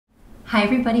Hi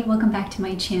everybody, welcome back to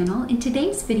my channel. In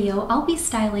today's video, I'll be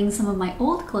styling some of my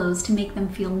old clothes to make them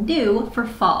feel new for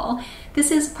fall.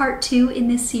 This is part 2 in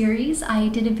this series. I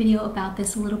did a video about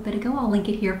this a little bit ago. I'll link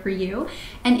it here for you.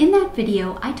 And in that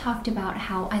video, I talked about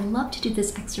how I love to do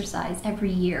this exercise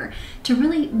every year to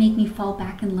really make me fall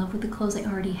back in love with the clothes I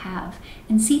already have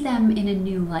and see them in a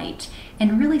new light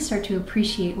and really start to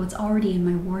appreciate what's already in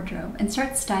my wardrobe and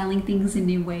start styling things in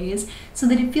new ways so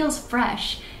that it feels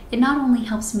fresh. It not only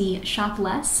helps me shop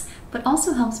less, but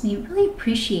also helps me really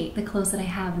appreciate the clothes that I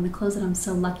have and the clothes that I'm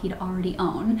so lucky to already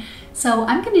own. So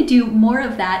I'm going to do more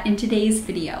of that in today's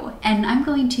video, and I'm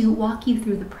going to walk you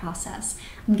through the process.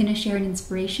 I'm going to share an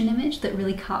inspiration image that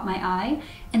really caught my eye,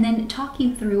 and then talk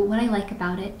you through what I like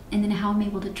about it, and then how I'm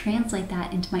able to translate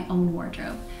that into my own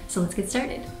wardrobe. So let's get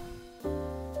started.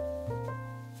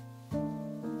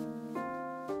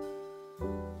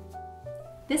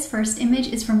 This first image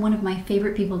is from one of my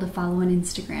favorite people to follow on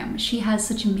Instagram. She has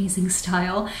such amazing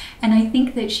style, and I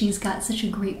think that she's got such a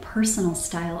great personal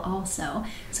style also.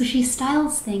 So she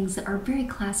styles things that are very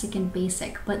classic and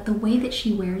basic, but the way that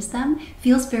she wears them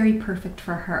feels very perfect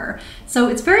for her. So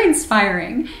it's very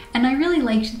inspiring, and I really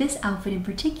liked this outfit in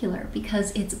particular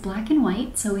because it's black and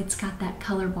white, so it's got that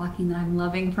color blocking that I'm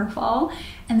loving for fall.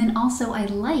 And then also I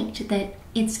liked that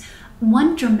it's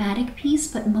one dramatic piece,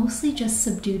 but mostly just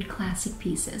subdued classic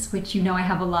pieces, which you know I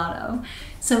have a lot of.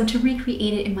 So to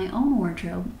recreate it in my own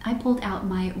wardrobe, I pulled out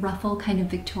my ruffle kind of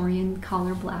Victorian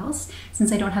collar blouse.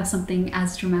 Since I don't have something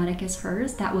as dramatic as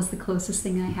hers, that was the closest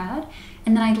thing I had.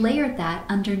 And then I layered that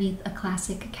underneath a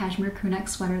classic cashmere crewneck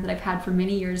sweater that I've had for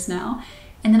many years now.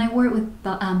 And then I wore it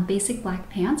with basic black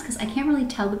pants because I can't really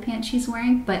tell the pants she's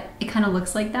wearing, but it kind of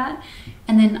looks like that.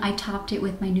 And then I topped it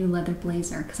with my new leather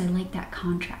blazer because I like that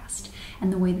contrast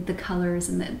and the way that the colors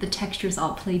and the textures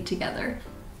all played together.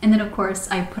 And then of course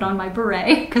I put on my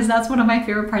beret because that's one of my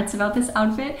favorite parts about this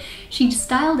outfit. She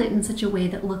styled it in such a way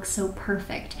that looks so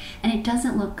perfect, and it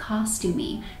doesn't look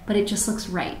costumey, but it just looks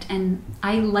right. And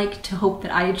I like to hope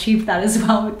that I achieve that as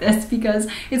well with this because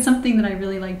it's something that I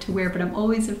really like to wear, but I'm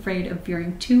always afraid of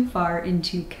veering too far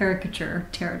into caricature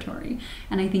territory.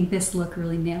 And I think this look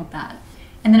really nailed that.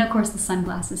 And then of course the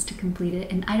sunglasses to complete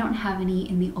it, and I don't have any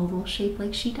in the oval shape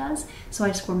like she does, so I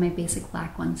just wore my basic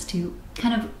black ones to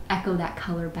kind of echo that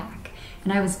color back.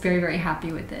 And I was very, very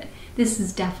happy with it. This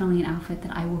is definitely an outfit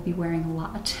that I will be wearing a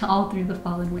lot all through the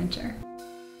fall and winter.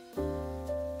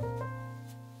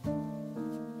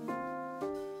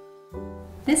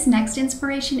 This next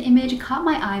inspiration image caught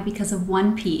my eye because of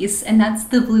one piece, and that's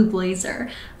the blue blazer.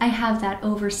 I have that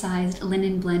oversized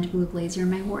linen blend blue blazer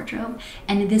in my wardrobe,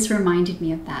 and this reminded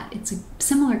me of that. It's a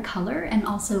similar color and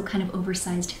also kind of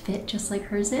oversized fit, just like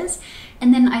hers is.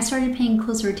 And then I started paying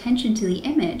closer attention to the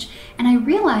image, and I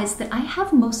realized that I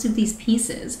have most of these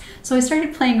pieces. So I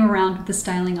started playing around with the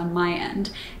styling on my end,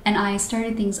 and I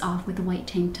started things off with a white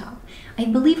tank top. I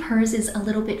believe hers is a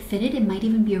little bit fitted. It might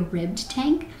even be a ribbed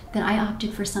tank, that I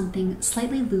opted for something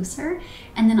slightly looser,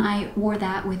 and then I wore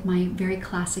that with my very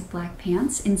classic black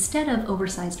pants instead of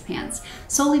oversized pants,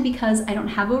 solely because I don't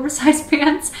have oversized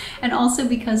pants, and also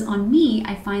because on me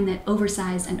I find that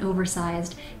oversized and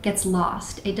oversized gets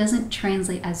lost. It doesn't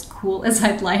translate as cool as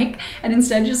I'd like, and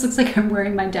instead it just looks like I'm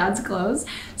wearing my dad's clothes.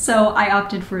 So I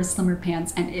opted for slimmer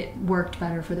pants, and it worked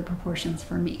better for the proportions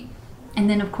for me. And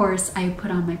then of course I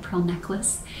put on my pearl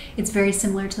necklace. It's very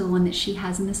similar to the one that she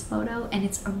has in this photo, and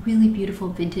it's a really beautiful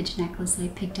vintage necklace that I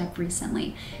picked up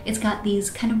recently. It's got these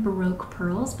kind of Baroque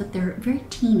pearls, but they're very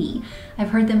teeny.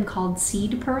 I've heard them called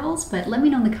seed pearls, but let me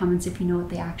know in the comments if you know what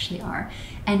they actually are.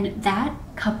 And that,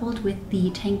 coupled with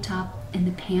the tank top and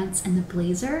the pants and the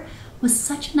blazer, was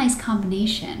such a nice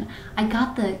combination. I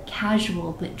got the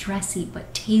casual but dressy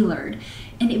but tailored,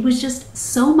 and it was just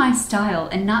so my style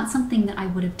and not something that I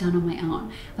would have done on my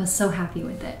own. I was so happy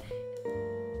with it.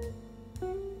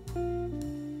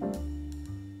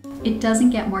 It doesn't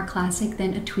get more classic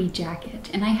than a tweed jacket,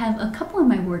 and I have a couple in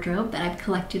my wardrobe that I've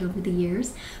collected over the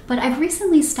years, but I've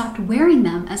recently stopped wearing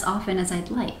them as often as I'd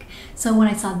like. So when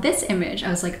I saw this image, I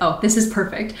was like, oh, this is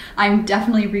perfect. I'm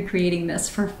definitely recreating this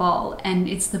for fall, and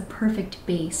it's the perfect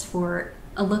base for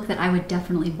a look that I would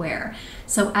definitely wear.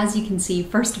 So as you can see,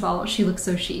 first of all, she looks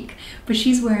so chic, but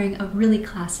she's wearing a really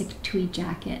classic tweed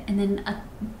jacket and then a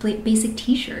basic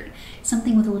t-shirt,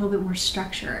 something with a little bit more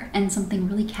structure and something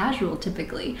really casual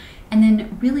typically. and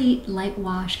then really light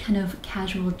wash kind of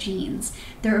casual jeans.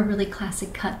 They're a really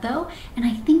classic cut though, and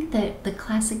I think that the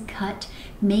classic cut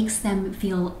makes them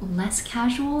feel less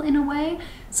casual in a way.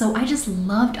 So I just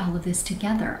loved all of this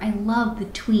together. I love the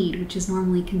tweed, which is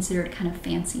normally considered kind of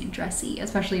fancy and dressy,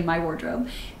 especially in my wardrobe,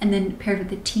 and then paired with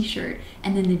the t-shirt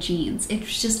and then the jeans.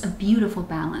 It's just a beautiful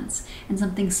balance and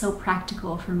something so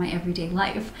practical for my everyday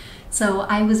life. So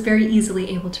I was very easily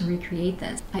able to recreate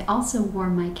this. I also wore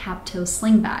my cap toe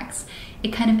slingbacks.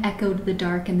 It kind of echoed the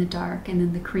dark and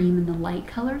then the cream and the light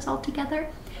colors all together.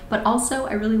 But also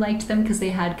I really liked them because they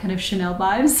had kind of Chanel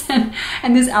vibes,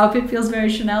 and this outfit feels very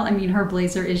Chanel. I mean, her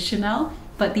blazer is Chanel,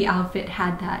 but the outfit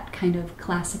had that kind of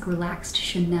classic relaxed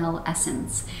Chanel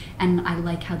essence, and I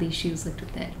like how these shoes looked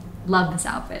with it. Love this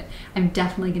outfit. I'm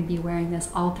definitely going to be wearing this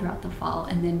all throughout the fall,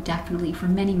 and then definitely for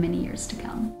many, many years to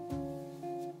come.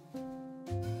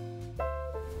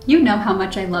 You know how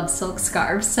much I love silk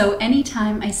scarves, so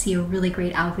anytime I see a really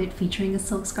great outfit featuring a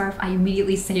silk scarf, I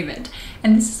immediately save it.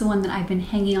 And this is the one that I've been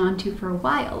hanging on to for a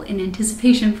while in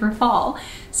anticipation for fall.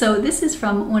 So this is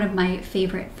from one of my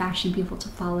favorite fashion people to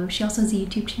follow. She also has a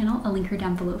YouTube channel. I'll link her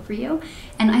down below for you.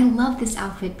 And I love this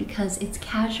outfit because it's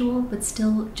casual but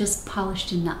still just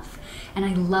polished enough. And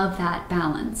I love that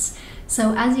balance.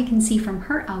 So as you can see from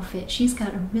her outfit, she's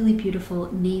got a really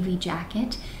beautiful navy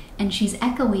jacket, and she's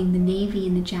echoing the navy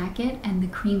in the jacket and the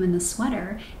cream in the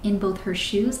sweater in both her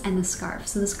shoes and the scarf.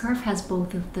 So the scarf has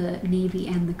both of the navy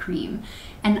and the cream.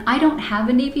 And I don't have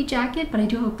a navy jacket, but I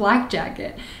do have a black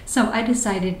jacket. So I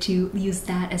decided to use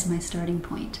that as my starting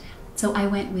point. So I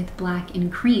went with black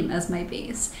and cream as my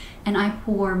base. And I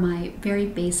wore my very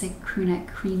basic crew neck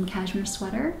cream cashmere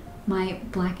sweater, my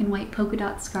black and white polka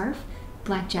dot scarf,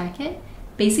 black jacket,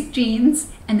 basic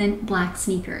jeans, and then black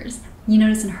sneakers. You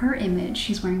notice in her image,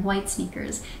 she's wearing white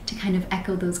sneakers to kind of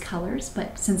echo those colors,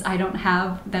 but since I don't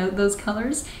have those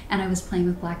colors and I was playing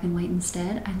with black and white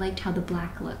instead, I liked how the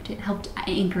black looked. It helped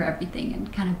anchor everything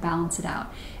and kind of balance it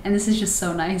out. And this is just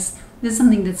so nice. This is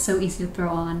something that's so easy to throw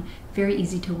on, very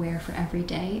easy to wear for every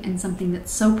day, and something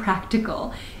that's so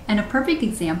practical. And a perfect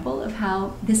example of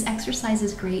how this exercise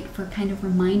is great for kind of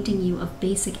reminding you of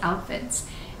basic outfits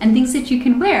and things that you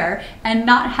can wear and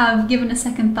not have given a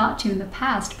second thought to in the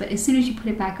past, but as soon as you put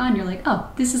it back on, you're like, oh,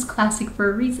 this is classic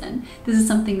for a reason. This is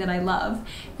something that I love.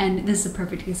 And this is a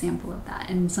perfect example of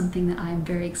that, and something that I'm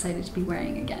very excited to be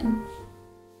wearing again.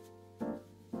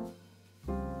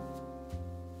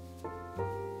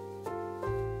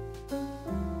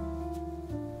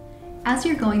 As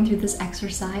you're going through this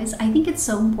exercise, I think it's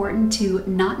so important to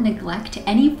not neglect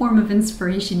any form of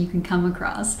inspiration you can come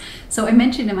across. So I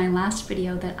mentioned in my last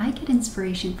video that I get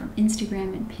inspiration from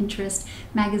Instagram and Pinterest,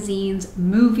 magazines,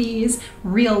 movies,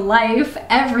 real life,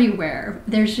 everywhere.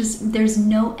 There's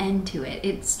no end to it.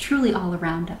 It's truly all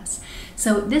around us.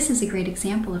 So this is a great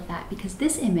example of that because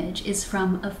this image is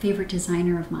from a favorite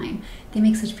designer of mine. They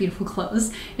make such beautiful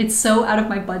clothes. It's so out of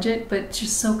my budget, but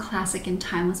just so classic and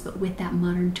timeless, but with that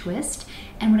modern twist.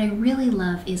 And what I really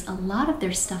love is a lot of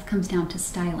their stuff comes down to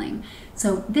styling.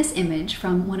 So this image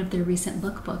from one of their recent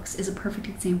lookbooks is a perfect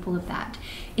example of that.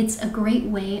 It's a great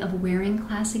way of wearing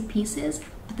classic pieces,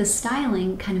 but the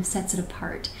styling kind of sets it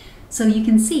apart. So you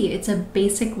can see it's a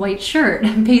basic white shirt,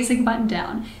 basic button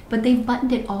down, but they've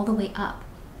buttoned it all the way up.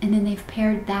 And then they've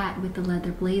paired that with the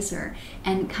leather blazer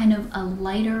and kind of a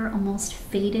lighter, almost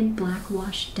faded black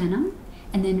wash denim,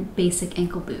 and then basic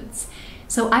ankle boots.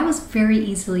 So I was very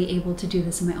easily able to do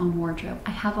this in my own wardrobe.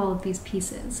 I have all of these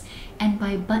pieces, and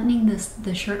by buttoning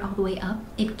the shirt all the way up,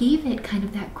 it gave it kind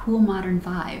of that cool modern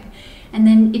vibe. And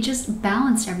then it just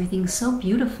balanced everything so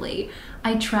beautifully.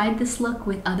 I tried this look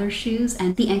with other shoes,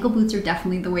 and the ankle boots are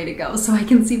definitely the way to go, so I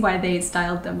can see why they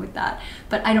styled them with that.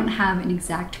 But I don't have an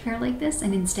exact pair like this,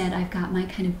 and instead I've got my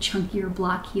kind of chunkier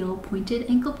block heel pointed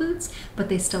ankle boots, but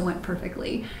they still went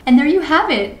perfectly. And there you have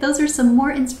it! Those are some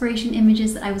more inspiration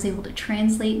images that I was able to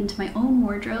translate into my own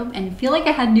wardrobe and feel like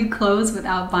I had new clothes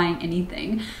without buying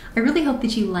anything. I really hope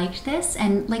that you liked this,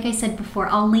 and like I said before,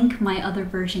 I'll link my other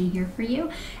version here for you,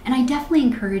 and I definitely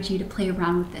encourage you to play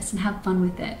around with this and have fun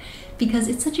with it, because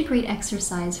it's such a great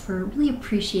exercise for really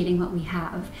appreciating what we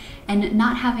have and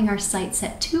not having our sights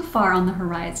set too far on the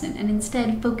horizon, and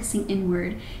instead focusing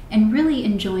inward and really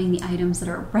enjoying the items that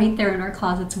are right there in our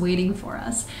closets waiting for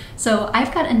us. So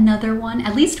I've got another one,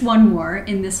 at least one more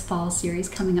in this fall series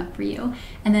coming up for you,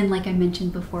 and then like I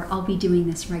mentioned before, I'll be doing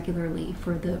this regularly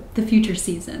for the future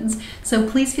seasons. So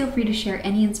please feel free to share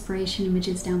any inspiration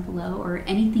images down below or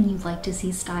anything you'd like to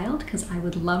see styled, because I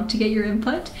would love to get your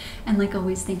input. And like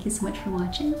always, thank you so much for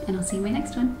watching, and I'll see you in my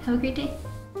next one. Have a great day.